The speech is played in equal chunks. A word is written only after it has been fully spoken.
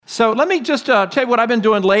So let me just tell you what I've been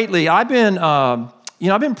doing lately. I've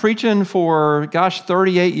been preaching for,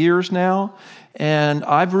 38 years now. And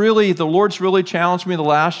the Lord's really challenged me the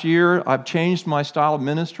last year. I've changed my style of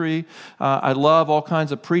ministry. I love all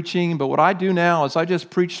kinds of preaching, but what I do now is I just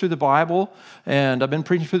preach through the Bible, and I've been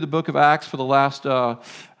preaching through the book of Acts for the last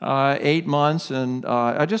 8 months, and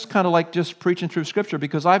I just kind of like just preaching through Scripture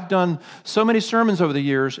because I've done so many sermons over the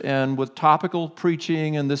years and with topical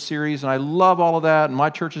preaching in this series, and I love all of that, and my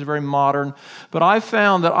church is very modern, but I've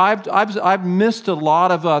found that I've missed a lot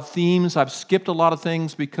of themes. I've skipped a lot of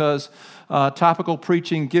things because topical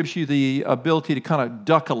preaching gives you the ability to kind of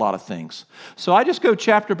duck a lot of things. So I just go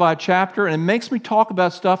chapter by chapter, and it makes me talk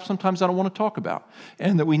about stuff sometimes I don't want to talk about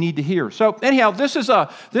and that we need to hear. So anyhow, this is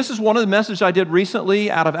one of the messages I did recently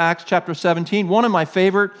out of Acts chapter 17, one of my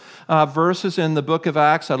favorite verses in the book of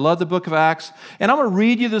Acts. I love the book of Acts. And I'm going to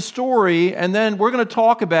read you the story, and then we're going to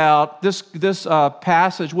talk about this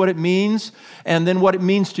passage, what it means, and then what it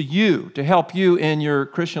means to you, to help you in your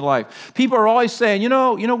Christian life. People are always saying,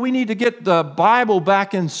 we need to get the Bible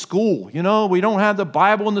back in school. We don't have the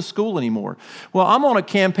Bible in the school anymore. Well, I'm on a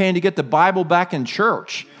campaign to get the Bible back in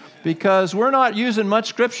church because we're not using much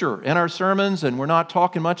Scripture in our sermons and we're not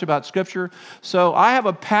talking much about Scripture. So I have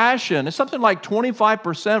a passion. It's something like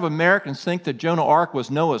 25% of Americans think that Joan of Arc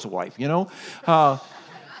was Noah's wife,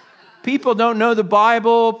 People don't know the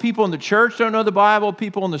Bible. People in the church don't know the Bible.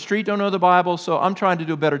 People on the street don't know the Bible. So I'm trying to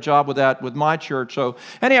do a better job with that with my church. So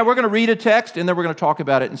anyhow, we're going to read a text, and then we're going to talk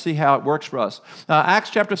about it and see how it works for us. Acts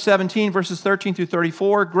chapter 17, verses 13 through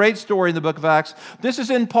 34. Great story in the book of Acts. This is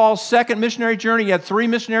in Paul's second missionary journey. He had 3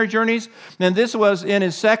 missionary journeys, and this was in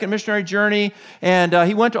his second missionary journey. And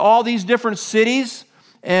he went to all these different cities.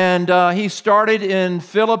 And he started in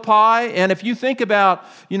Philippi. And if you think about,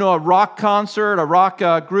 a rock concert, a rock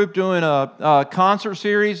group doing a concert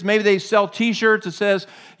series, maybe they sell T-shirts that says,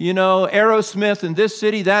 Aerosmith in this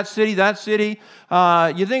city, that city, that city.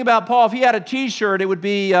 You think about Paul, if he had a T-shirt, it would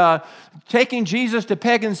be Taking Jesus to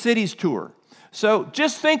Pagan Cities tour. So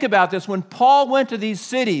just think about this. When Paul went to these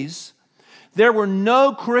cities, there were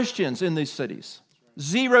no Christians in these cities.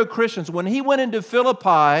 0 Christians. When he went into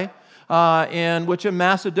Philippi, which in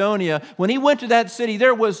Macedonia, when he went to that city,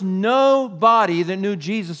 there was nobody that knew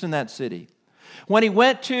Jesus in that city. When he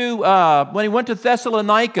went to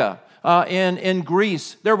Thessalonica in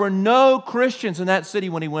Greece, there were no Christians in that city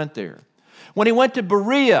when he went there. When he went to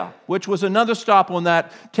Berea, which was another stop on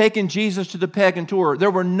that taking Jesus to the pagan tour,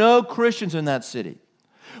 there were no Christians in that city.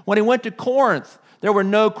 When he went to Corinth, there were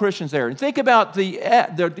no Christians there. And think about the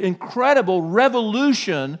incredible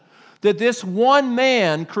revolution that this one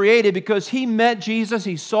man created because he met Jesus,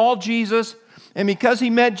 he saw Jesus, and because he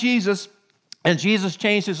met Jesus and Jesus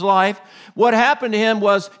changed his life, what happened to him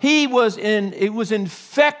was he was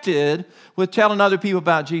infected with telling other people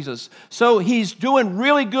about Jesus. So he's doing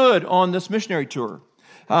really good on this missionary tour.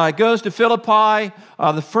 He goes to Philippi.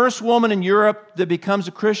 The first woman in Europe that becomes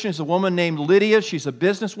a Christian is a woman named Lydia. She's a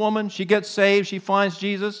businesswoman. She gets saved. She finds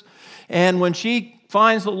Jesus. And when she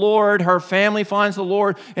finds the Lord, her family finds the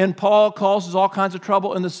Lord, and Paul causes all kinds of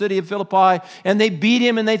trouble in the city of Philippi, and they beat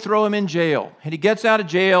him and they throw him in jail. And he gets out of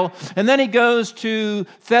jail, and then he goes to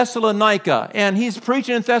Thessalonica, and he's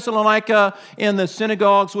preaching in Thessalonica in the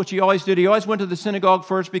synagogues, which he always did. He always went to the synagogue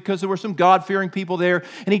first because there were some God-fearing people there,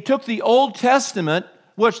 and he took the Old Testament,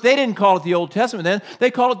 which they didn't call it the Old Testament then,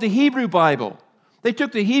 they called it the Hebrew Bible. They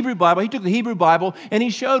took the Hebrew Bible, he took the Hebrew Bible, and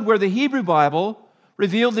he showed where the Hebrew Bible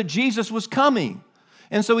revealed that Jesus was coming.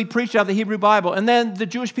 And so he preached out of the Hebrew Bible. And then the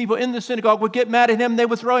Jewish people in the synagogue would get mad at him. They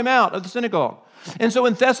would throw him out of the synagogue. And so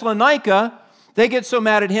in Thessalonica, they get so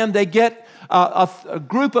mad at him, they get a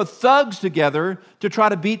group of thugs together to try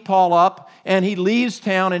to beat Paul up. And he leaves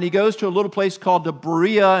town and he goes to a little place called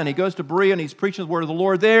Berea. And he goes to Berea and he's preaching the word of the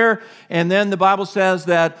Lord there. And then the Bible says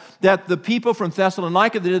that the people from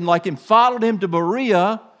Thessalonica that didn't like him followed him to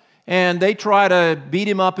Berea. And they try to beat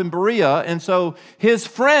him up in Berea. And so his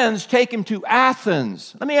friends take him to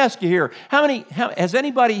Athens. Let me ask you here, has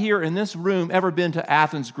anybody here in this room ever been to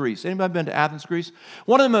Athens, Greece? Anybody been to Athens, Greece?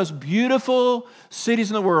 One of the most beautiful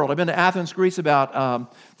cities in the world. I've been to Athens, Greece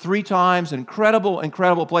about 3 times. Incredible,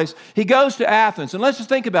 incredible place. He goes to Athens. And let's just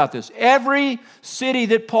think about this. Every city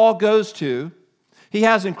that Paul goes to, he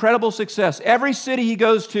has incredible success. Every city he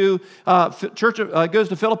goes to, goes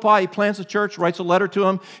to Philippi, he plants a church, writes a letter to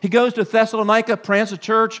them. He goes to Thessalonica, plants a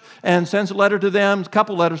church, and sends a letter to them, a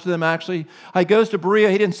couple letters to them actually. He goes to Berea,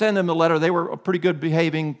 he didn't send them the letter. They were pretty good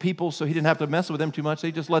behaving people, so he didn't have to mess with them too much.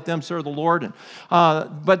 He just let them serve the Lord.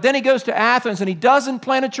 But then he goes to Athens, and he doesn't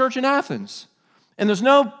plant a church in Athens. And there's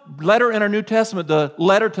no letter in our New Testament, the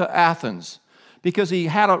letter to Athens. because he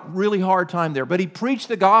had a really hard time there. But he preached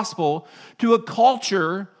the gospel to a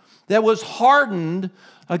culture that was hardened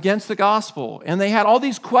against the gospel. And they had all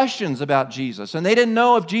these questions about Jesus. And they didn't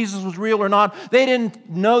know if Jesus was real or not. They didn't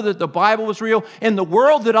know that the Bible was real. In the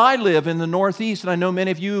world that I live in the Northeast, and I know many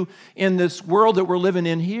of you in this world that we're living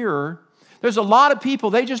in here, there's a lot of people,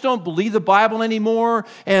 they just don't believe the Bible anymore,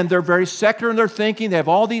 and they're very secular in their thinking. They have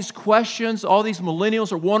all these questions. All these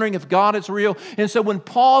millennials are wondering if God is real. And so when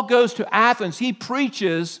Paul goes to Athens, he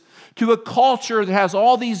preaches to a culture that has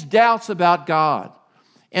all these doubts about God.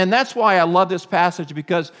 And that's why I love this passage,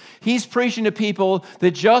 because he's preaching to people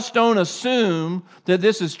that just don't assume that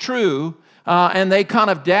this is true, and they kind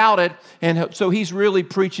of doubt it. And so he's really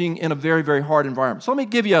preaching in a very, very hard environment. So let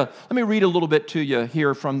me read a little bit to you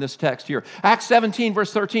here from this text here. Acts 17,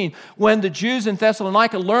 verse 13. When the Jews in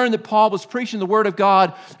Thessalonica learned that Paul was preaching the word of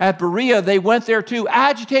God at Berea, they went there too,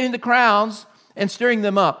 agitating the crowds and stirring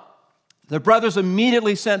them up. The brothers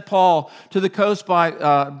immediately sent Paul to the coast,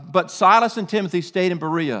 but Silas and Timothy stayed in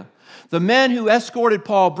Berea. The men who escorted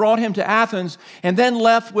Paul brought him to Athens and then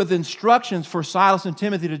left with instructions for Silas and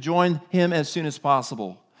Timothy to join him as soon as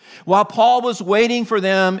possible. While Paul was waiting for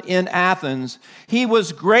them in Athens, he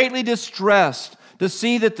was greatly distressed to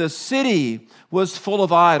see that the city was full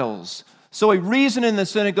of idols. So he reasoned in the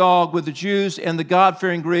synagogue with the Jews and the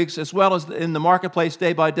God-fearing Greeks, as well as in the marketplace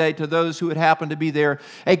day by day to those who had happened to be there.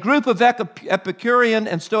 A group of Epicurean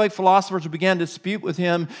and Stoic philosophers began to dispute with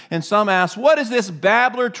him, and some asked, "What is this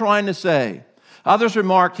babbler trying to say?" Others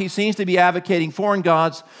remarked, "He seems to be advocating foreign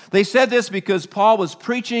gods." They said this because Paul was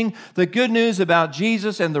preaching the good news about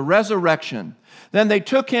Jesus and the resurrection. Then they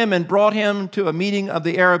took him and brought him to a meeting of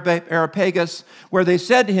the Areopagus, where they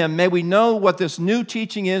said to him, "May we know what this new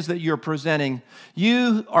teaching is that you're presenting?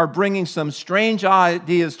 You are bringing some strange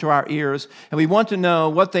ideas to our ears, and we want to know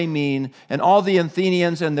what they mean." And all the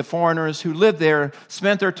Athenians and the foreigners who lived there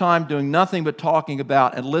spent their time doing nothing but talking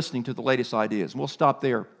about and listening to the latest ideas. And we'll stop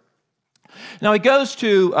there. Now he goes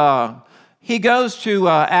to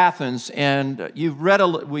Athens, and we heard a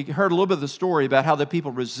little bit of the story about how the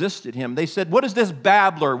people resisted him. They said, "What does this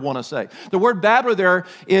babbler want to say?" The word babbler there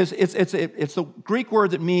is it's the Greek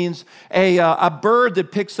word that means a bird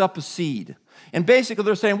that picks up a seed. And basically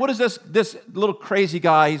they're saying, "What is this little crazy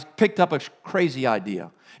guy? He's picked up a crazy idea."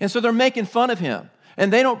 And so they're making fun of him,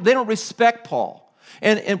 and they don't respect Paul.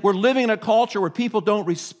 And we're living in a culture where people don't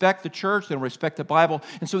respect the church, they don't respect the Bible.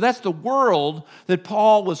 And so that's the world that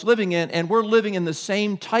Paul was living in, and we're living in the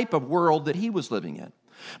same type of world that he was living in.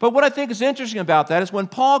 But what I think is interesting about that is when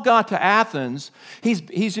Paul got to Athens, he's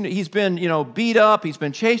been beat up, he's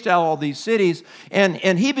been chased out of all these cities,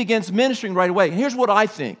 and he begins ministering right away. And here's what I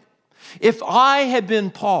think. If I had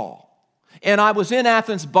been Paul and I was in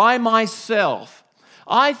Athens by myself,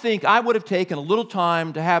 I think I would have taken a little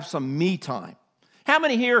time to have some me time. How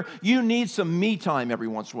many here, you need some me time every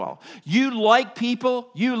once in a while? You like people,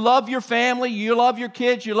 you love your family, you love your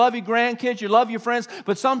kids, you love your grandkids, you love your friends,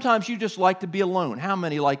 but sometimes you just like to be alone. How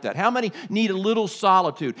many like that? How many need a little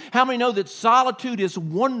solitude? How many know that solitude is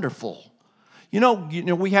wonderful? You know,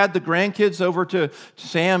 we had the grandkids over to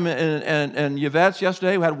Sam and Yvette's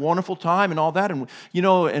yesterday. We had a wonderful time and all that. And,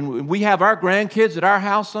 and we have our grandkids at our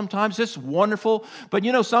house sometimes. It's wonderful. But,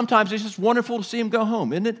 sometimes it's just wonderful to see them go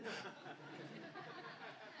home, isn't it?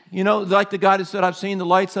 Like the guy that said, "I've seen the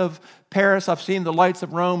lights of Paris, I've seen the lights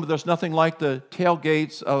of Rome, but there's nothing like the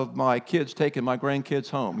tailgates of my kids taking my grandkids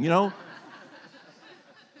home,"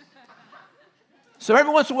 So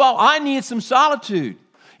every once in a while, I need some solitude.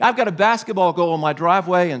 I've got a basketball goal in my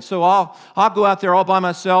driveway, and so I'll go out there all by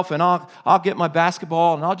myself, and I'll get my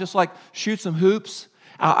basketball, and I'll just shoot some hoops.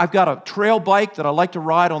 I've got a trail bike that I like to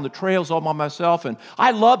ride on the trails all by myself, and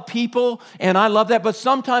I love people, and I love that, but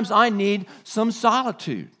sometimes I need some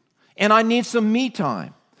solitude, and I need some me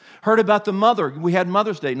time. Heard about the mother. We had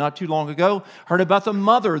Mother's Day not too long ago. Heard about the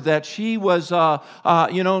mother that she was, her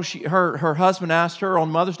husband asked her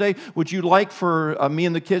on Mother's Day, "Would you like for me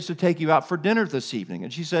and the kids to take you out for dinner this evening?"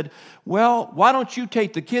 And she said, "Well, why don't you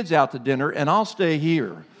take the kids out to dinner and I'll stay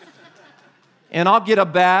here? And I'll get a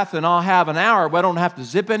bath and I'll have an hour where I don't have to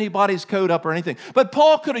zip anybody's coat up or anything." But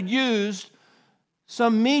Paul could have used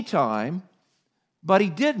some me time, but he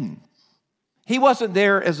didn't. He wasn't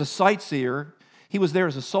there as a sightseer. He was there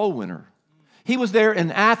as a soul winner. He was there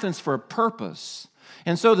in Athens for a purpose.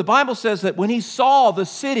 And so the Bible says that when he saw the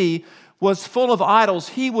city was full of idols,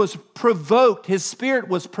 he was provoked. His spirit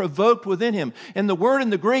was provoked within him. And the word in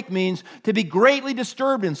the Greek means to be greatly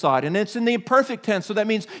disturbed inside. And it's in the imperfect tense, so that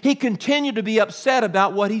means he continued to be upset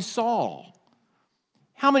about what he saw.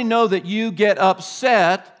 How many know that you get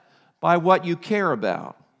upset by what you care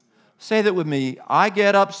about? Say that with me. I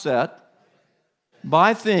get upset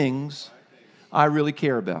by things I really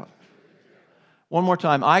care about. One more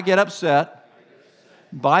time. I get upset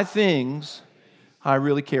by things I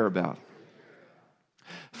really care about.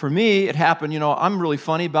 For me, it happened, I'm really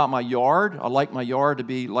funny about my yard. I like my yard to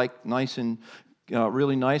be nice and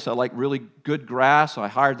really nice. I like really good grass. I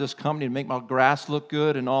hired this company to make my grass look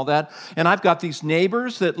good and all that. And I've got these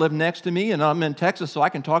neighbors that live next to me, and I'm in Texas, so I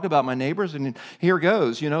can talk about my neighbors, and here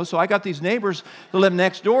goes, So I got these neighbors that live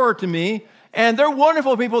next door to me, and they're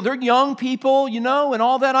wonderful people. They're young people, and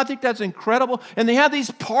all that. I think that's incredible. And they have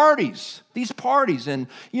these parties, and,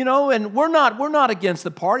 and we're not against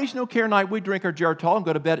the parties. Karen and I, we drink our Geritol and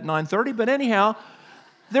go to bed at 9:30, but anyhow,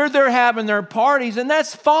 they're there having their parties, and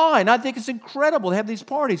that's fine. I think it's incredible to have these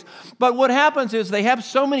parties. But what happens is they have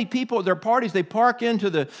so many people at their parties, they park into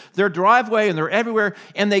their driveway, and they're everywhere,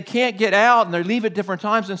 and they can't get out, and they leave at different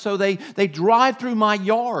times, and so they drive through my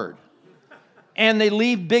yard, and they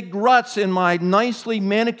leave big ruts in my nicely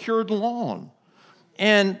manicured lawn.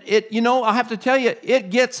 And I have to tell you, it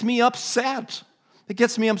gets me upset. It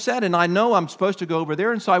gets me upset, and I know I'm supposed to go over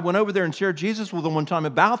there, and so I went over there and shared Jesus with them one time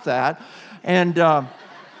about that, and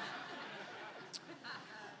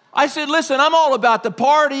I said, listen, I'm all about the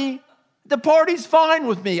party. The party's fine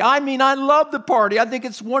with me. I love the party. I think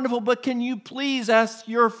it's wonderful, but can you please ask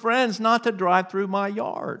your friends not to drive through my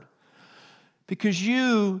yard? Because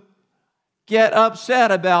you get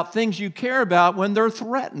upset about things you care about when they're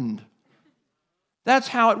threatened. That's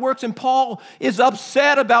how it works. And Paul is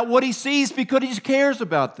upset about what he sees because he cares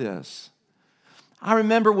about this. I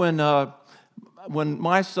remember when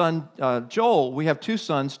my son, Joel, we have two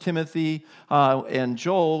sons, Timothy and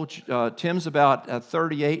Joel. Tim's about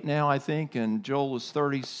 38 now, I think, and Joel is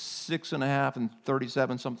 36 and a half and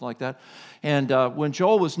 37, something like that. And when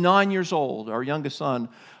Joel was 9 years old, our youngest son,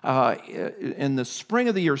 in the spring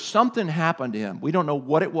of the year, something happened to him. We don't know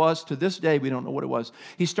what it was. To this day, we don't know what it was.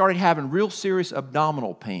 He started having real serious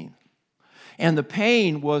abdominal pain. And the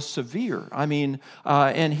pain was severe.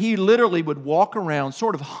 And he literally would walk around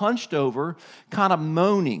sort of hunched over, kind of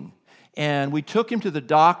moaning. And we took him to the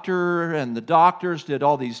doctor, and the doctors did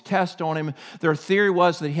all these tests on him. Their theory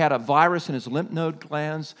was that he had a virus in his lymph node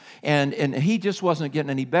glands, and he just wasn't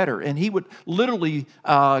getting any better. And he would literally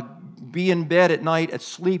be in bed at night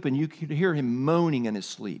asleep, and you could hear him moaning in his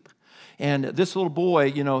sleep. And this little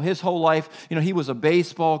boy, his whole life, he was a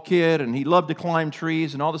baseball kid, and he loved to climb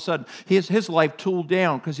trees, and all of a sudden, his life tooled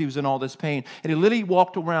down because he was in all this pain. And he literally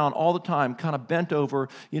walked around all the time, kind of bent over,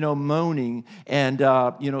 moaning. And,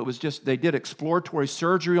 it was just, they did exploratory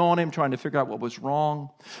surgery on him, trying to figure out what was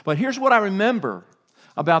wrong. But here's what I remember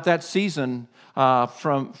about that season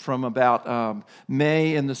from about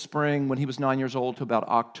May in the spring when he was 9 years old to about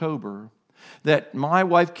October, that my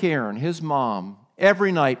wife Karen, his mom,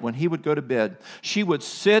 every night when he would go to bed, she would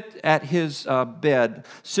sit at his bed,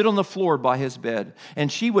 sit on the floor by his bed,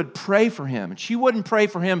 and she would pray for him. And she wouldn't pray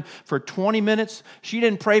for him for 20 minutes. She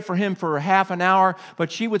didn't pray for him for half an hour,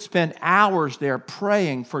 but she would spend hours there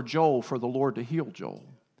praying for Joel, for the Lord to heal Joel.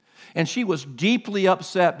 And she was deeply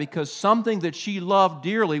upset because something that she loved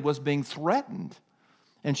dearly was being threatened.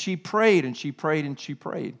 And she prayed, and she prayed, and she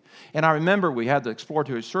prayed. And I remember we had the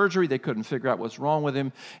exploratory surgery. They couldn't figure out what's wrong with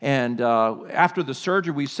him. And after the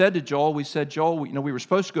surgery, we said to Joel, we were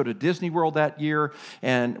supposed to go to Disney World that year.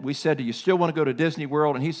 And we said, do you still want to go to Disney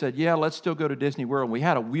World? And he said, yeah, let's still go to Disney World. And we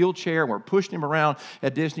had a wheelchair, and we're pushing him around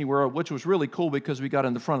at Disney World, which was really cool because we got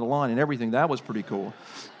in the front of the line and everything. That was pretty cool.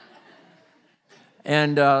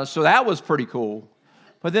 And so that was pretty cool.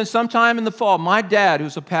 But then sometime in the fall, my dad,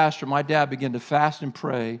 who's a pastor, began to fast and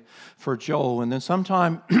pray for Joel. And then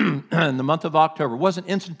sometime in the month of October, it wasn't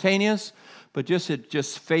instantaneous, but it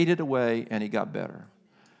just faded away, and he got better.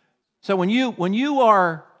 So when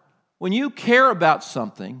you care about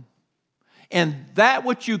something, and that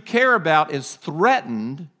what you care about is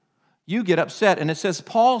threatened, you get upset. And it says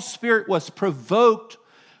Paul's spirit was provoked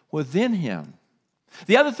within him.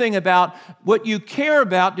 The other thing about what you care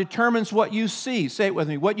about determines what you see. Say it with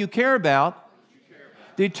me. What you care about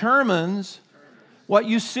determines what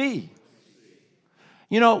you see.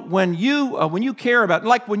 When you care about,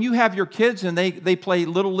 like when you have your kids and they play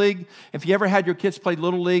Little League, if you ever had your kids play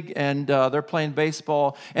Little League and they're playing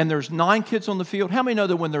baseball and there's 9 kids on the field, how many know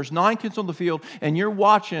that when there's 9 kids on the field and you're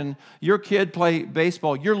watching your kid play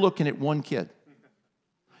baseball, you're looking at one kid?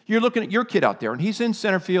 You're looking at your kid out there, and he's in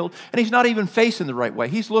center field, and he's not even facing the right way.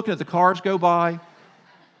 He's looking at the cars go by.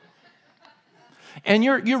 And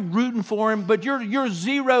you're rooting for him, but you're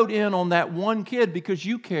zeroed in on that one kid because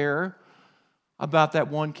you care about that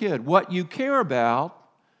one kid. What you care about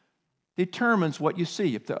determines what you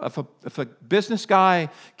see. If a business guy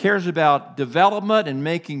cares about development and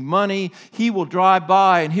making money, he will drive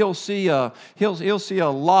by and he'll see a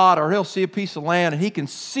lot, or he'll see a piece of land, and he can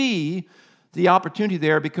see the opportunity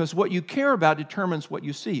there, because what you care about determines what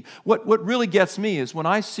you see. What really gets me is when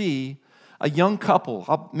I see a young couple.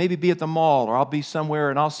 I'll maybe be at the mall, or I'll be somewhere,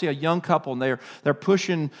 and I'll see a young couple, and they're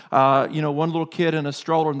pushing one little kid in a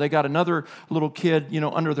stroller, and they got another little kid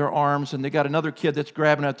under their arms, and they got another kid that's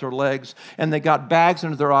grabbing at their legs, and they got bags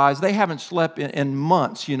under their eyes. They haven't slept in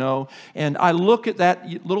months, And I look at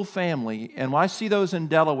that little family, and when I see those in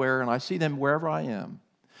Delaware, and I see them wherever I am,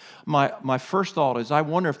 my first thought is, I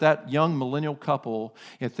wonder if that young millennial couple,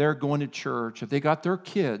 if they're going to church, if they got their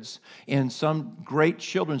kids in some great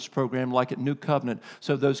children's program like at New Covenant,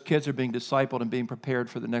 so those kids are being discipled and being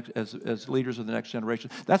prepared for the next as leaders of the next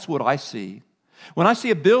generation. That's what I see. When I see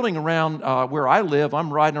a building around where I live,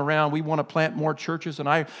 I'm riding around. We want to plant more churches, and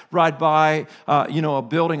I ride by, a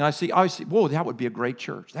building. I see, whoa, that would be a great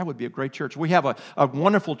church. That would be a great church. We have a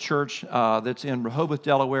wonderful church that's in Rehoboth,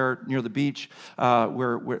 Delaware, near the beach,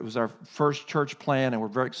 where it was our first church plant, and we're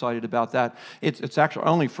very excited about that. It's actually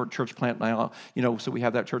only for church plant now, so we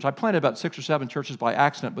have that church. I planted about 6 or 7 churches by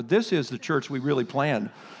accident, but this is the church we really planned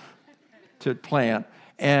to plant.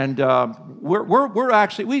 And we're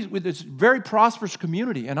actually it's a very prosperous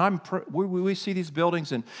community, and we see these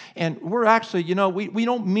buildings, and we're actually we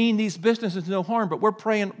don't mean these businesses no harm, but we're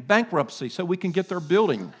praying bankruptcy so we can get their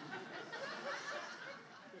building.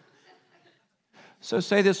 So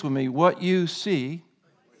say this with me: what you see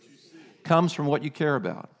comes from what you care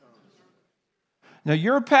about. Now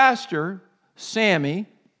your pastor, Sammy.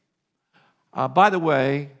 By the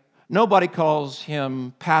way, nobody calls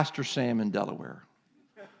him Pastor Sam in Delaware.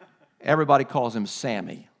 Everybody calls him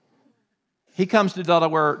Sammy. He comes to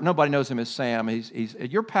Delaware. Nobody knows him as Sam.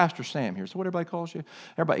 You're Pastor Sam here. So what everybody calls you?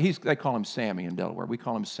 They call him Sammy in Delaware. We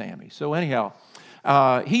call him Sammy. So anyhow,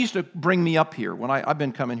 he used to bring me up here. I've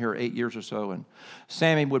been coming here 8 years or so, and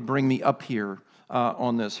Sammy would bring me up here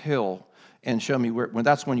on this hill and show me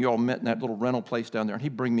that's when you all met in that little rental place down there. And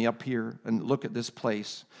he'd bring me up here and look at this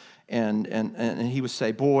place. And he would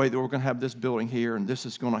say, boy, we're going to have this building here, and this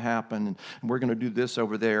is going to happen, and we're going to do this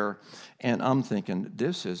over there. And I'm thinking,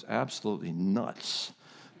 this is absolutely nuts.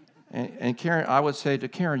 And Karen, I would say to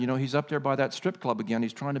Karen, he's up there by that strip club again.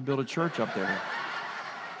 He's trying to build a church up there.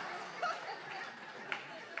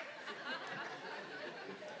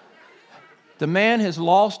 The man has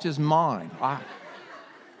lost his mind.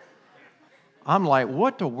 I'm like,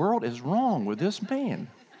 what the world is wrong with this man?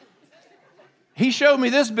 He showed me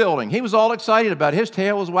this building. He was all excited about it. His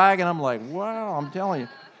tail was wagging. I'm like, wow, I'm telling you.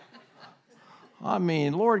 I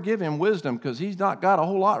mean, Lord, give him wisdom, because he's not got a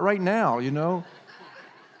whole lot right now, But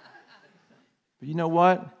you know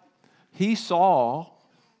what? He saw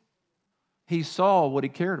what he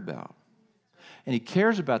cared about. And he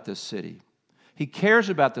cares about this city. He cares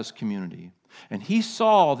about this community. And he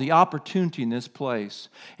saw the opportunity in this place.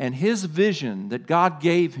 And his vision that God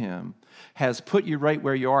gave him has put you right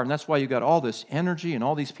where you are. And that's why you got all this energy and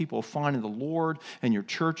all these people finding the Lord, and your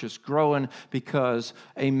church is growing, because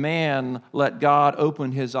a man let God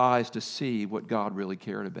open his eyes to see what God really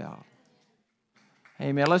cared about.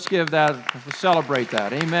 Amen. Let's celebrate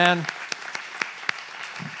that. Amen.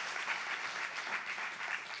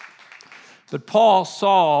 But Paul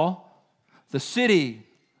saw the city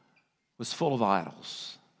was full of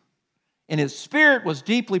idols, and his spirit was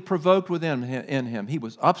deeply provoked within him. He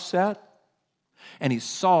was upset. And he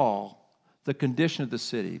saw the condition of the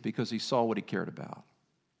city because he saw what he cared about.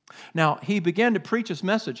 Now, he began to preach his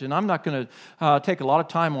message, and I'm not going to take a lot of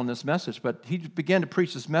time on this message, but he began to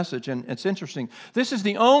preach this message, and it's interesting. This is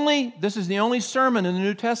the only sermon in the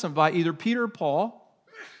New Testament by either Peter or Paul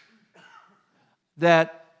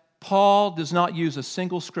that Paul does not use a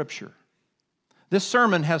single scripture. This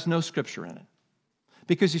sermon has no scripture in it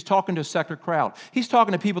because he's talking to a secular crowd. He's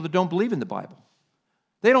talking to people that don't believe in the Bible.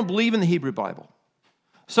 They don't believe in the Hebrew Bible.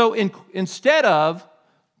 So instead of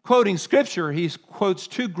quoting Scripture, he quotes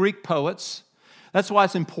 2 Greek poets. That's why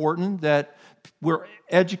it's important that we're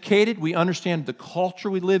educated, we understand the culture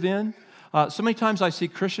we live in. So many times I see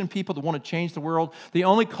Christian people that want to change the world. The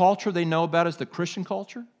only culture they know about is the Christian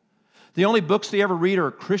culture. The only books they ever read are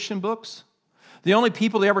Christian books. The only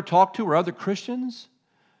people they ever talk to are other Christians.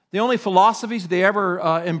 The only philosophies they ever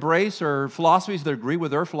embrace are philosophies that agree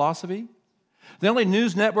with their philosophy. The only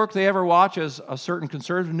news network they ever watch is a certain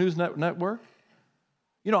conservative news network.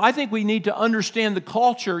 I think we need to understand the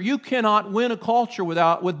culture. You cannot win a culture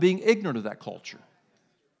with being ignorant of that culture.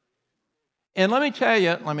 And let me tell you,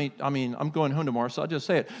 I'm going home tomorrow, so I'll just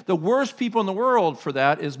say it. The worst people in the world for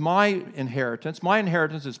that is my inheritance. My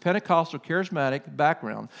inheritance is Pentecostal, charismatic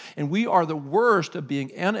background. And we are the worst of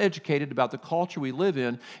being uneducated about the culture we live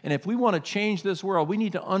in. And if we want to change this world, we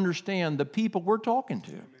need to understand the people we're talking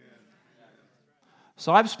to.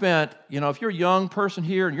 So I've spent, if you're a young person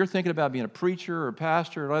here and you're thinking about being a preacher or a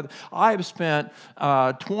pastor, I've spent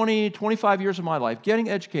 25 years of my life getting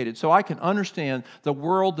educated so I can understand the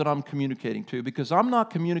world that I'm communicating to, because I'm not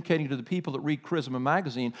communicating to the people that read Charisma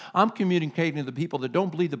magazine. I'm communicating to the people that don't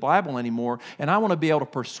believe the Bible anymore, and I want to be able to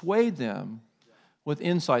persuade them with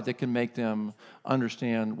insight that can make them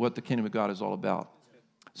understand what the kingdom of God is all about.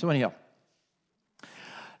 So anyhow,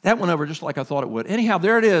 that went over just like I thought it would. Anyhow,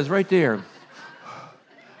 there it is right there.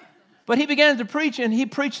 But he began to preach, and he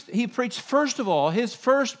preached first of all, his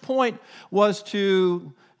first point was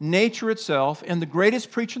to nature itself, and the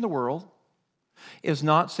greatest preacher in the world is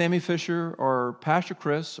not Sammy Fisher or Pastor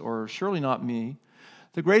Chris or surely not me.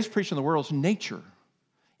 The greatest preacher in the world is nature.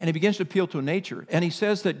 And he begins to appeal to nature. And he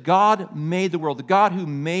says that God made the world, the God who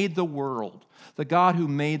made the world. The God who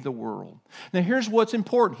made the world. Now here's what's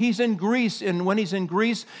important. He's in Greece, and when he's in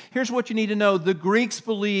Greece, here's what you need to know. The Greeks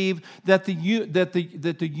believe that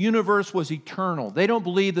the universe was eternal. They don't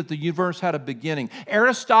believe that the universe had a beginning.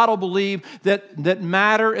 Aristotle believed that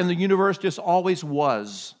matter in the universe just always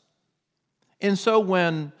was. And so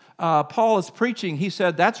when Paul is preaching, he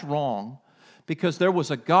said that's wrong, because there was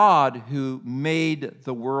a God who made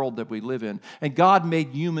the world that we live in, and God made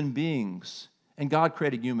human beings. And God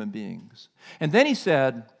created human beings. And then he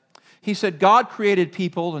said, God created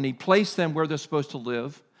people and he placed them where they're supposed to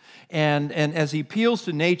live. And as he appeals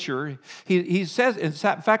to nature, he says, in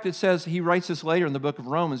fact, it says, he writes this later in the book of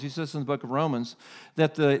Romans, he says in the book of Romans,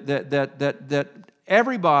 that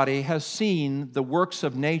everybody has seen the works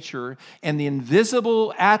of nature, and the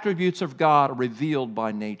invisible attributes of God are revealed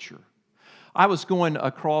by nature. I was going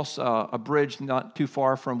across a bridge not too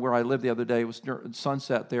far from where I lived the other day. It was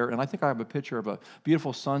sunset there, and I think I have a picture of a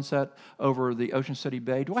beautiful sunset over the Ocean City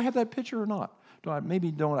Bay. Do I have that picture or not? I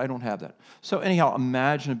don't have that. So anyhow,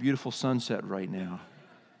 imagine a beautiful sunset right now.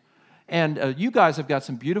 And you guys have got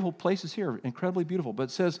some beautiful places here, incredibly beautiful. But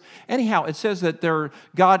it says that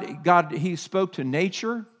God, he spoke to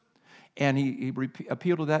nature, and he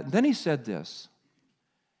appealed to that. And then he said this.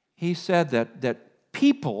 He said that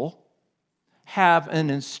people have an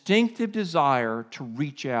instinctive desire to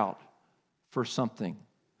reach out for something.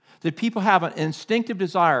 That people have an instinctive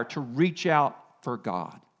desire to reach out for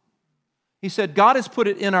God. He said, God has put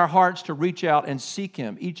it in our hearts to reach out and seek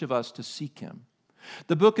Him, each of us to seek Him.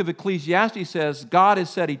 The book of Ecclesiastes says, God has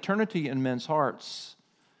set eternity in men's hearts.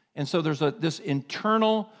 And so there's this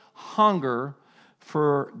internal hunger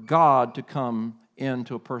for God to come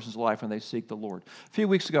into a person's life when they seek the Lord. A few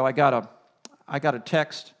weeks ago, I got a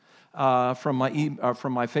text from my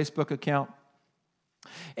Facebook account.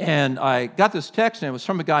 And I got this text, and it was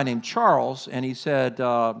from a guy named Charles, and he said,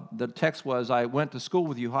 the text was, I went to school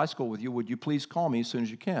with you, high school with you, would you please call me as soon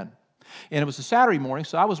as you can? And it was a Saturday morning,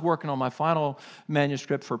 so I was working on my final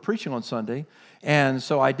manuscript for preaching on Sunday, and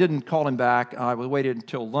so I didn't call him back. I waited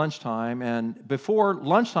until lunchtime, and before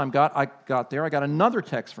lunchtime got there, I got another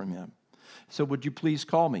text from him. So would you please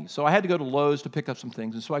call me? So I had to go to Lowe's to pick up some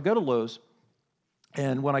things, and so I go to Lowe's.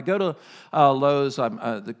 And when I go to Lowe's,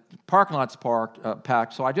 the parking lot's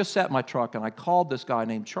packed, so I just sat in my truck, and I called this guy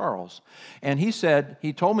named Charles. And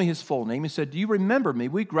he told me his full name. He said, do you remember me?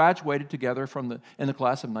 We graduated together in the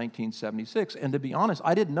class of 1976. And to be honest,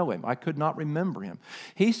 I didn't know him. I could not remember him.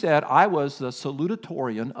 He said, I was the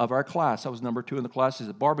salutatorian of our class. I was number 2 in the class. He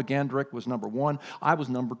said, Barbara Gandrick was number 1. I was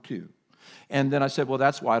number 2. And then I said, well,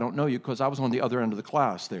 that's why I don't know you, because I was on the other end of the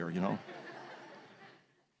class there,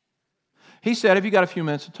 He said, have you got a few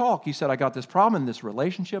minutes to talk? He said, I got this problem in this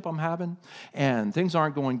relationship I'm having, and things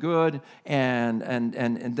aren't going good. And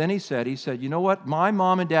then he said, you know what? My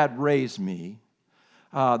mom and dad raised me.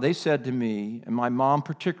 They said to me, and my mom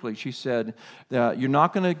particularly, she said, you're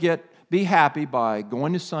not going to be happy by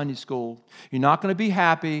going to Sunday school. You're not going to be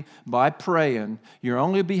happy by praying. You're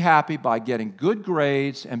only going to be happy by getting good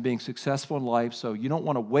grades and being successful in life, so you don't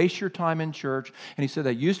want to waste your time in church. And he said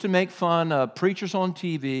they used to make fun of preachers on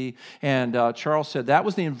TV, and Charles said that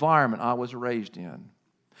was the environment I was raised in.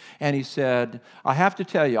 And he said, I have to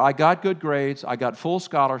tell you, I got good grades, I got full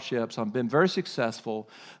scholarships, I've been very successful,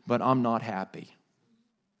 but I'm not happy.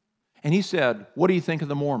 And he said, what do you think of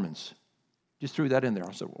the Mormons? Just threw that in there.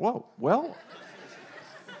 I said, whoa, well,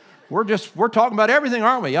 we're talking about everything,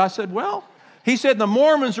 aren't we? I said, well, he said, the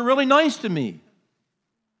Mormons are really nice to me.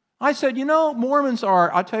 I said, Mormons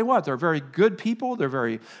are, I'll tell you what, they're very good people. They're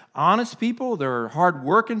very honest people. They're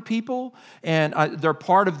hardworking people. And they're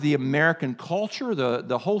part of the American culture.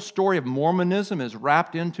 The whole story of Mormonism is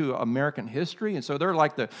wrapped into American history. And so they're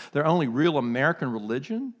like their only real American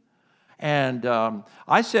religion. And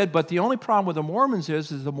I said, but the only problem with the Mormons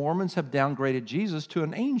is the Mormons have downgraded Jesus to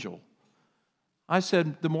an angel. I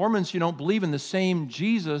said, the Mormons, don't believe in the same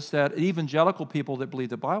Jesus that evangelical people that believe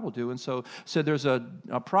the Bible do. And so said there's a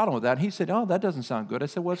problem with that. And he said, oh, that doesn't sound good. I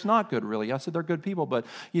said, well, it's not good, really. I said, they're good people, but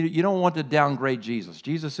you don't want to downgrade Jesus.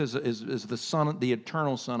 Jesus is the Son, the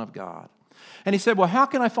eternal Son of God. And he said, well, how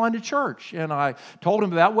can I find a church? And I told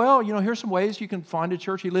him about, here's some ways you can find a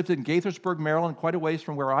church. He lived in Gaithersburg, Maryland, quite a ways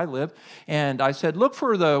from where I live. And I said, look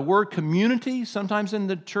for the word community sometimes in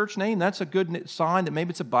the church name. That's a good sign that maybe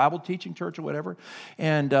it's a Bible teaching church or whatever.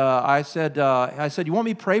 And I said, you want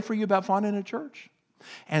me to pray for you about finding a church?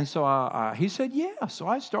 And so he said, yeah. So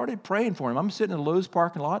I started praying for him. I'm sitting in the Lowe's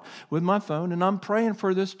parking lot with my phone, and I'm praying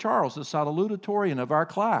for this Charles, the salutatorian of our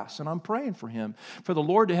class. And I'm praying for him, for the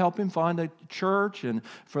Lord to help him find a church, and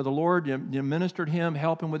for the Lord to minister to him,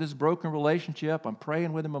 help him with his broken relationship. I'm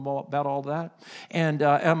praying with him about all that. And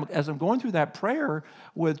as I'm going through that prayer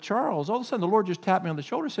with Charles, all of a sudden the Lord just tapped me on the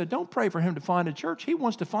shoulder and said, don't pray for him to find a church. He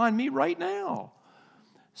wants to find me right now.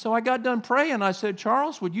 So I got done praying. I said,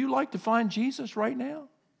 Charles, would you like to find Jesus right now?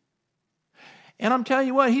 And I'm telling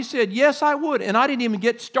you what, he said, yes, I would. And I didn't even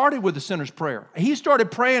get started with the sinner's prayer. He started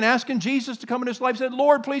praying, asking Jesus to come into his life. He said,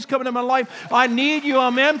 Lord, please come into my life. I need you.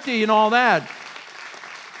 I'm empty and all that.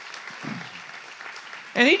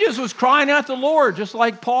 And he just was crying out to the Lord, just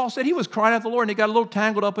like Paul said. He was crying out to the Lord, and he got a little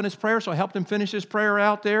tangled up in his prayer, so I helped him finish his prayer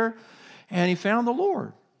out there, and he found the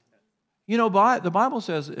Lord. The Bible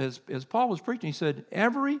says, as Paul was preaching, he said,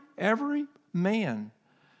 every man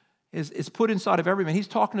is put inside of every man. He's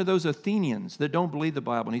talking to those Athenians that don't believe the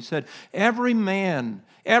Bible. And he said, every man,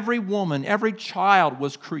 every woman, every child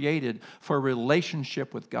was created for a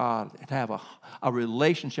relationship with God, to have a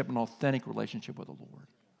relationship, an authentic relationship with the Lord.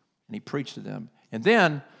 And he preached to them. And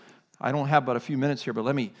then, I don't have but a few minutes here,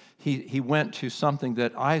 but he went to something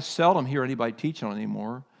that I seldom hear anybody teach on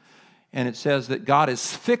anymore. And it says that God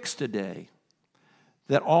has fixed a day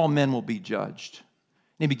that all men will be judged.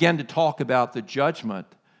 And he began to talk about the judgment.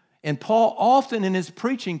 And Paul often in his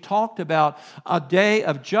preaching talked about a day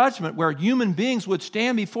of judgment where human beings would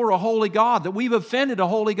stand before a holy God, that we've offended a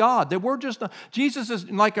holy God, that we're just, Jesus is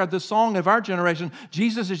like the song of our generation,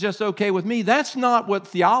 Jesus is just okay with me. That's not what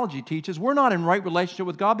theology teaches. We're not in right relationship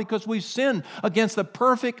with God because we've sinned against the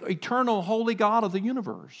perfect, eternal, holy God of the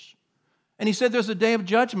universe. And he said there's a day of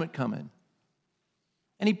judgment coming.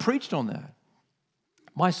 And he preached on that.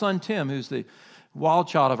 My son Tim, who's the wild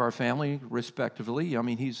child of our family, respectively. I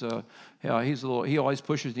mean, he always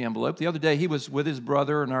pushes the envelope. The other day, he was with his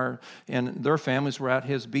brother and their families were at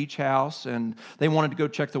his beach house, and they wanted to go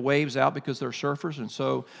check the waves out because they're surfers. And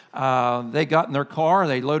so they got in their car,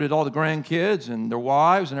 they loaded all the grandkids and their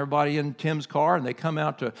wives and everybody in Tim's car, and they come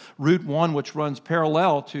out to Route 1, which runs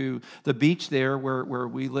parallel to the beach there where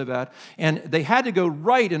we live at. And they had to go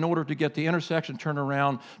right in order to get the intersection, turn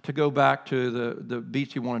around to go back to the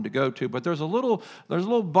beach he wanted to go to. But there's a little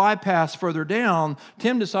bypass further down.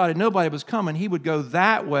 Tim decided nobody was coming. He would go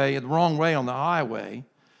that way, the wrong way on the highway.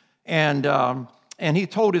 And he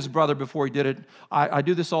told his brother before he did it, I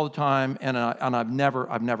do this all the time, and I've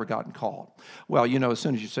never gotten caught. Well, as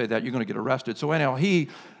soon as you say that, you're going to get arrested. So anyhow,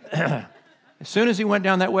 as soon as he went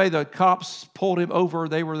down that way, the cops pulled him over.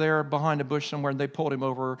 They were there behind a bush somewhere, and they pulled him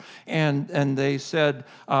over. And they said,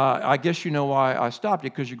 I guess you know why I stopped you,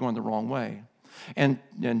 because you're going the wrong way. And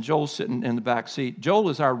Joel's sitting in the back seat. Joel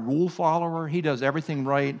is our rule follower. He does everything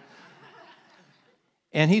right.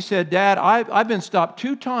 And he said, Dad, I've been stopped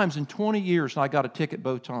 2 times in 20 years, and I got a ticket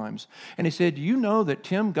both times. And he said, do you know that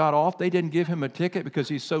Tim got off? They didn't give him a ticket because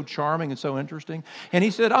he's so charming and so interesting. And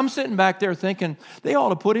he said, I'm sitting back there thinking, they ought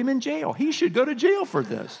to put him in jail. He should go to jail for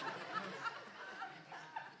this.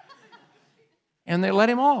 And they let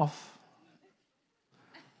him off.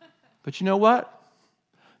 But you know what?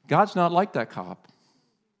 God's not like that cop.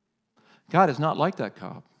 God is not like that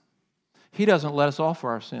cop. He doesn't let us off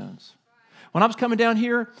for our sins. When I was coming down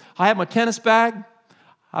here, I had my tennis bag.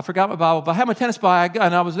 I forgot my Bible, but I had my tennis bag,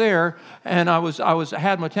 and I was there, and I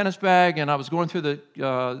had my tennis bag, and I was going through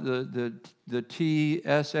the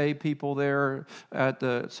TSA people there at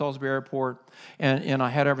the Salisbury Airport, and I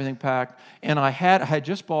had everything packed, and I had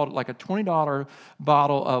just bought like a $20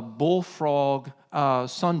 bottle of Bullfrog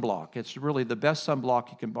sunblock. It's really the best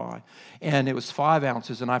sunblock you can buy, and it was 5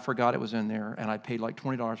 ounces, and I forgot it was in there, and I paid like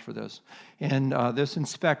 $20 for this, and this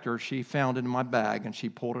inspector, she found it in my bag, and she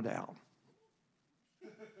pulled it out.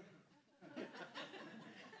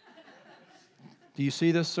 Do you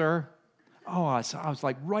see this, sir? Oh, I was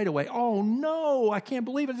like right away, oh no, I can't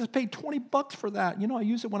believe it. I just paid $20 for that. You know, I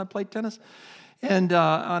use it when I play tennis. And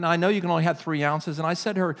I know you can only have 3 ounces. And I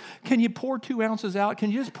said to her, can you pour 2 ounces out?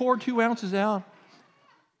 Can you just pour 2 ounces out?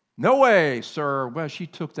 No way, sir. Well, she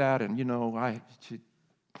took that and,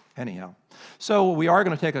 anyhow. So we are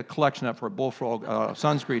going to take a collection up for a Bullfrog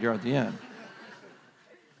sunscreen here at the end.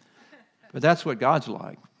 But that's what God's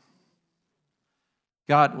like.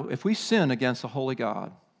 God, if we sin against the holy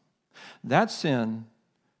God, that sin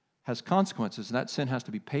has consequences, and that sin has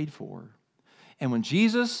to be paid for. And when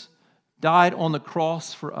Jesus died on the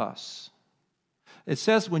cross for us, it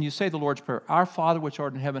says when you say the Lord's Prayer, Our Father which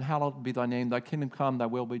art in heaven, hallowed be thy name, thy kingdom come, thy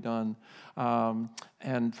will be done,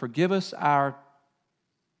 and forgive us our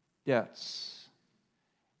debts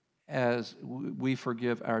as we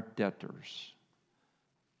forgive our debtors.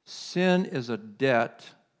 Sin is a debt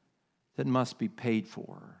that must be paid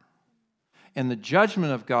for. And the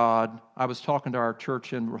judgment of God, I was talking to our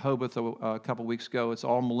church in Rehoboth a couple weeks ago. It's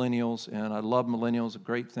all millennials, and I love millennials,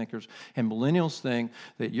 great thinkers. And millennials think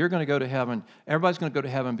that you're going to go to heaven. Everybody's going to go to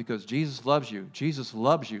heaven because Jesus loves you. Jesus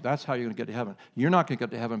loves you. That's how you're going to get to heaven. You're not going to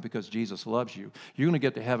get to heaven because Jesus loves you. You're going to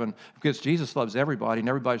get to heaven because Jesus loves everybody, and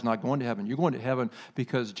everybody's not going to heaven. You're going to heaven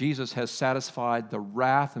because Jesus has satisfied the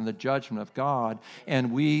wrath and the judgment of God,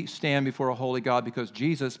 and we stand before a holy God because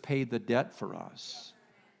Jesus paid the debt for us.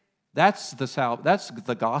 That's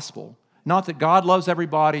the gospel. Not that God loves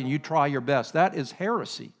everybody and you try your best. That is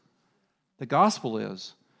heresy. The gospel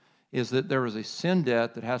is that there is a sin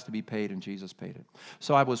debt that has to be paid, and Jesus paid it.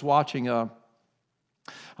 So I was watching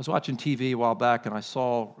TV a while back, and I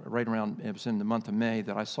saw right around, it was in the month of May,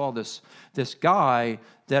 that I saw this guy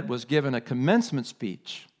that was given a commencement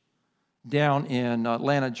speech down in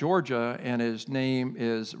Atlanta, Georgia, and his name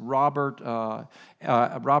is Robert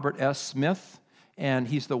S. Smith. And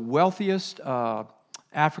he's the wealthiest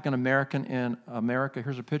African American in America.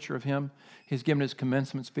 Here's a picture of him. He's given his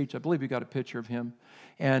commencement speech. I believe you got a picture of him.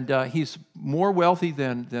 And he's more wealthy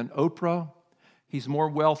than Oprah. He's more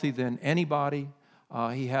wealthy than anybody.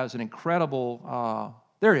 He has an incredible.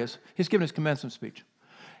 There it is. He's given his commencement speech.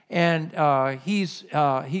 And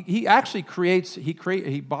he actually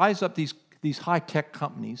he buys up these high-tech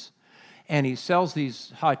companies. And he sells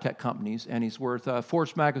these high-tech companies, and he's worth,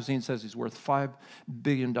 Forbes magazine says he's worth $5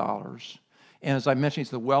 billion. And as I mentioned,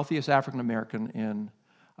 he's the wealthiest African-American in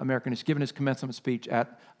America. And he's given his commencement speech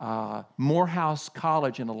at Morehouse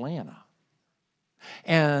College in Atlanta.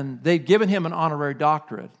 And they've given him an honorary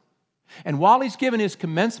doctorate. And while he's giving his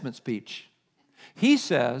commencement speech, he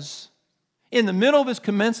says, in the middle of his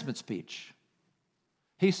commencement speech,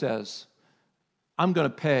 he says, I'm going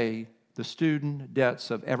to pay the student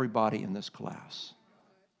debts of everybody in this class.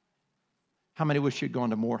 How many wish you'd gone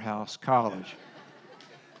to Morehouse College?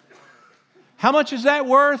 How much is that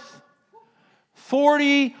worth?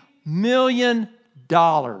 $40 million.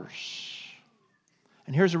 And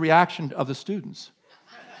here's a reaction of the students.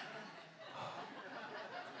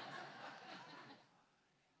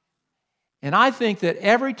 And I think that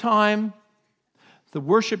every time the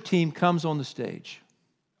worship team comes on the stage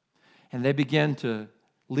and they begin to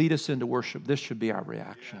lead us into worship, this should be our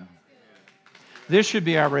reaction. This should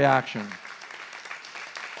be our reaction.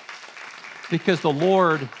 Because the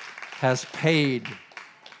Lord has paid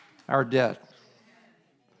our debt.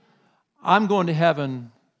 I'm going to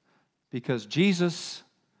heaven because Jesus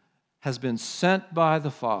has been sent by the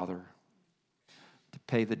Father to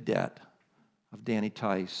pay the debt of Danny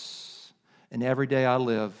Tice. And every day I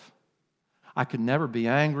live, I could never be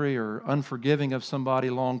angry or unforgiving of somebody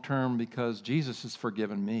long term because Jesus has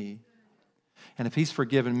forgiven me. And if He's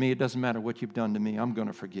forgiven me, it doesn't matter what you've done to me, I'm going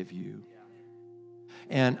to forgive you.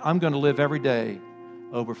 And I'm going to live every day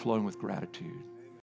overflowing with gratitude.